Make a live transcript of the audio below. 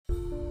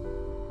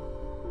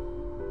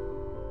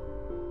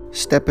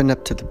Stepping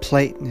up to the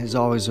plate is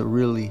always a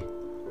really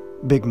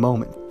big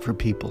moment for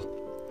people,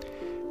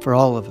 for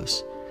all of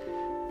us,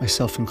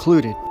 myself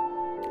included.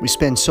 We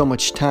spend so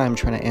much time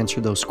trying to answer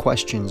those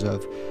questions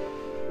of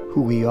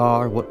who we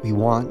are, what we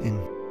want, and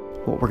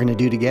what we're going to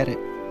do to get it.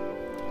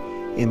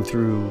 And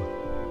through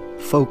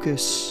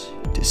focus,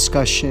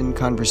 discussion,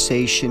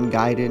 conversation,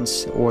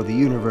 guidance, or the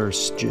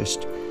universe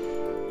just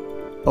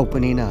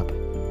opening up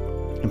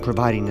and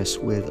providing us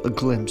with a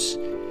glimpse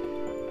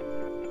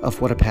of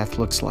what a path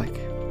looks like.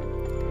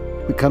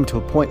 We come to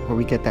a point where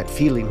we get that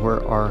feeling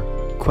where our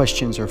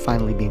questions are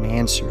finally being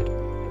answered.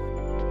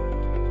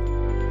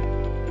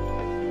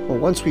 Well,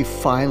 once we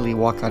finally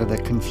walk out of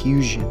that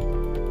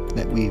confusion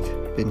that we've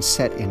been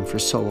set in for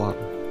so long,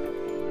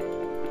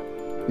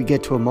 we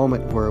get to a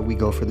moment where we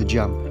go for the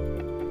jump,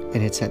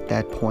 and it's at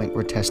that point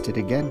we're tested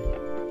again.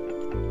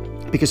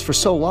 Because for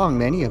so long,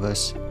 many of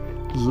us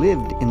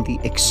lived in the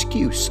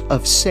excuse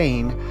of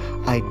saying,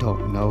 I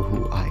don't know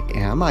who I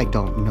am, I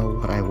don't know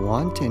what I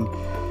want, and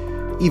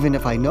even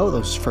if I know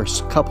those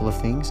first couple of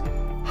things,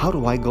 how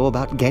do I go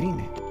about getting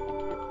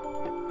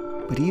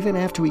it? But even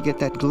after we get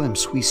that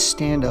glimpse, we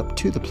stand up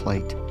to the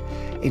plate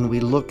and we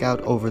look out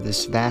over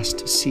this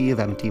vast sea of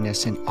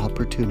emptiness and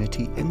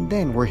opportunity, and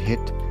then we're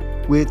hit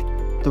with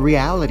the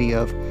reality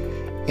of,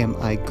 am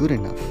I good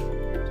enough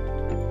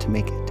to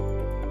make it?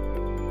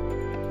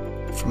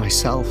 For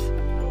myself,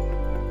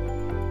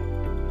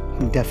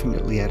 I'm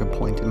definitely at a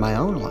point in my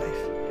own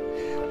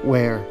life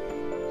where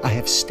I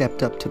have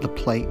stepped up to the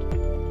plate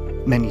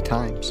many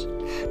times,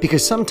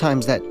 because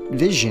sometimes that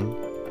vision,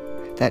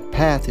 that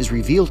path is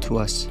revealed to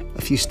us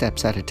a few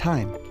steps at a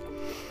time,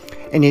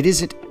 and it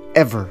isn't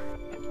ever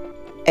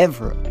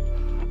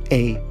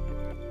a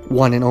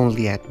one and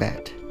only at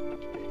bat.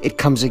 It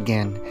comes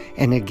again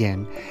and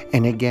again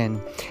and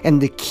again. And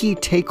the key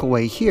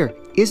takeaway here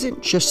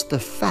isn't just the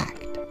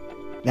fact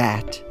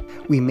that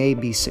we may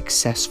be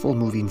successful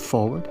moving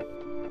forward,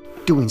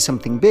 doing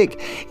something big.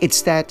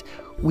 It's that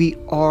we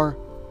are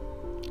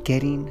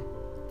getting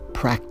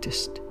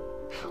practiced.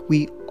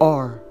 We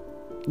are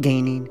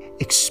gaining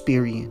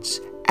experience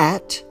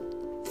at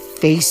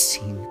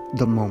facing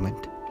the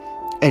moment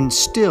and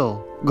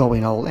still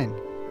going all in,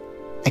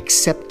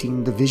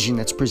 accepting the vision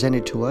that's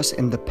presented to us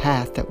and the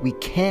path that we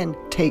can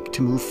take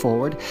to move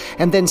forward,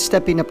 and then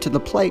stepping up to the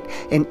plate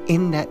and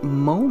in that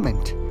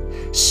moment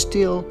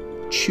still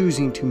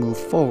choosing to move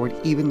forward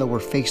even though we're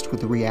faced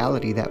with the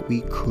reality that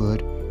we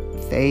could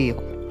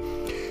fail.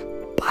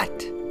 But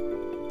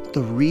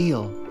the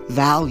real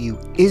value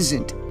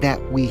isn't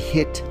that we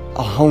hit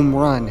a home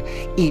run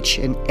each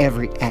and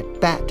every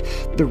at-bat.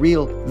 The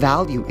real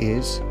value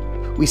is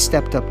we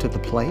stepped up to the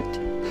plate,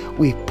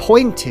 we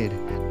pointed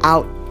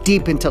out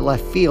deep into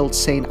left field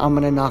saying, I'm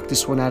going to knock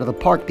this one out of the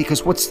park,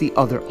 because what's the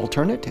other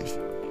alternative?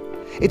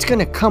 It's going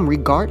to come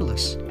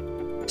regardless.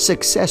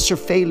 Success or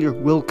failure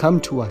will come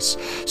to us.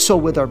 So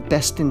with our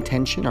best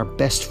intention, our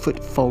best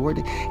foot forward,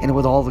 and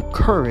with all the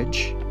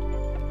courage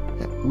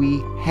that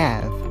we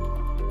have,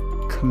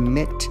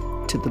 commit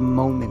to the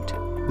moment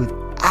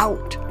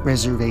without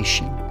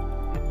reservation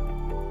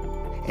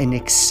and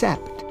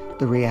accept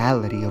the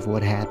reality of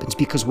what happens.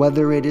 Because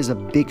whether it is a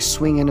big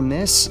swing and a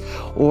miss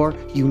or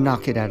you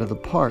knock it out of the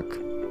park,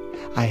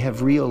 I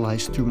have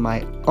realized through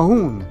my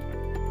own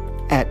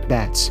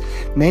at-bats,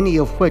 many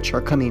of which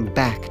are coming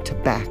back to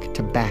back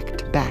to back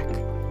to back,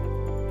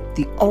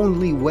 the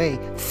only way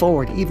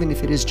forward, even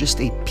if it is just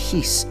a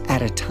piece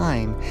at a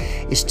time,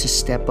 is to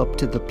step up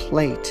to the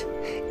plate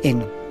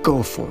and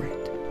go for it.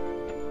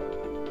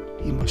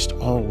 You must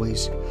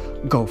always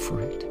go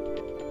for it.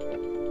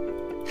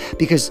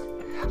 Because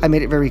I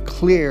made it very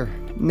clear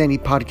many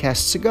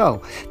podcasts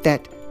ago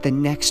that the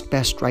next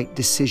best right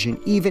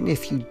decision, even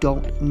if you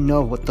don't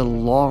know what the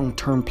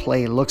long-term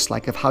play looks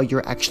like of how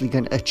you're actually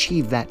going to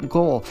achieve that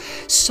goal,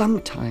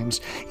 sometimes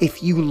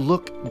if you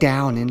look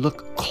down and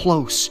look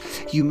close,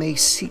 you may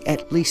see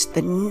at least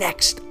the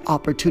next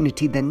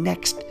opportunity, the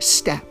next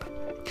step.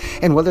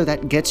 And whether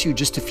that gets you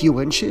just a few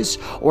inches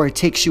or it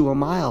takes you a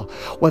mile,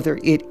 whether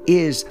it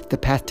is the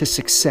path to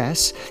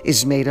success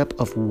is made up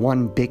of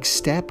one big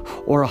step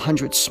or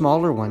 100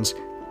 smaller ones,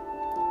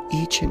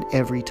 each and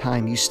every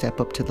time you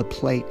step up to the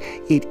plate,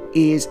 it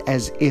is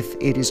as if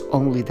it is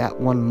only that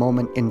one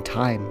moment in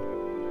time.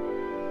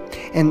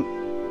 And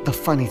the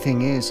funny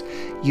thing is,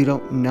 you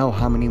don't know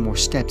how many more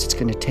steps it's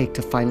going to take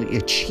to finally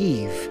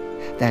achieve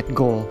that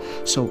goal.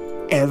 So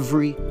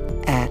every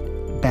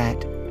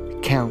at-bat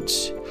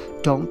counts.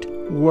 Don't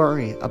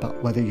worry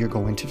about whether you're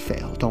going to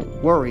fail. Don't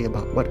worry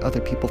about what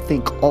other people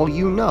think. All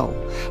you know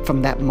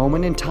from that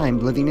moment in time,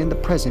 living in the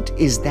present,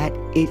 is that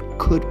it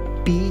could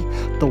be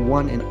the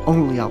one and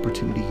only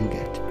opportunity you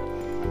get.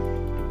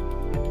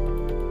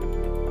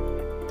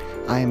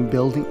 I am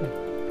building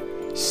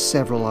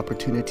several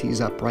opportunities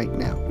up right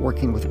now,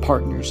 working with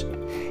partners,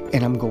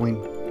 and I'm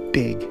going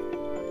big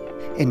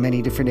in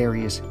many different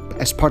areas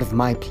as part of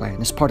my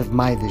plan, as part of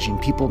my vision.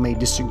 People may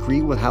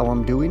disagree with how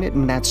I'm doing it,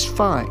 and that's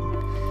fine.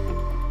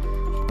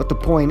 But the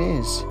point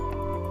is,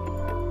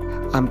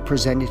 I'm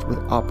presented with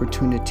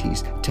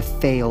opportunities to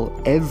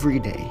fail every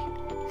day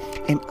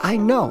And I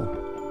know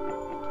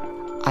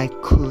I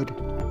could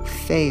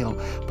fail,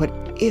 but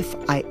if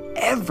I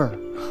ever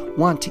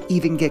want to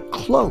even get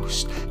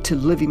close to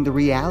living the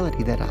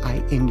reality that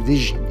I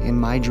envision in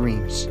my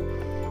dreams,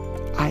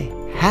 I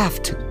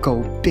have to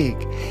go big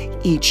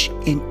each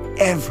and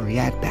every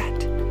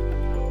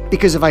at-bat.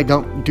 Because if I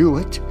don't do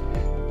it,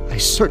 I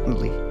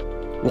certainly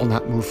will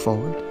not move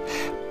forward.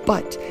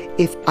 But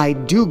if I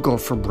do go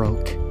for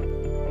broke,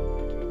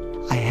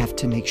 I have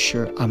to make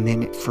sure I'm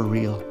in it for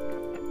real.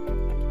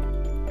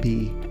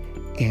 Be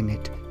in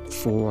it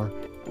for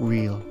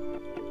real.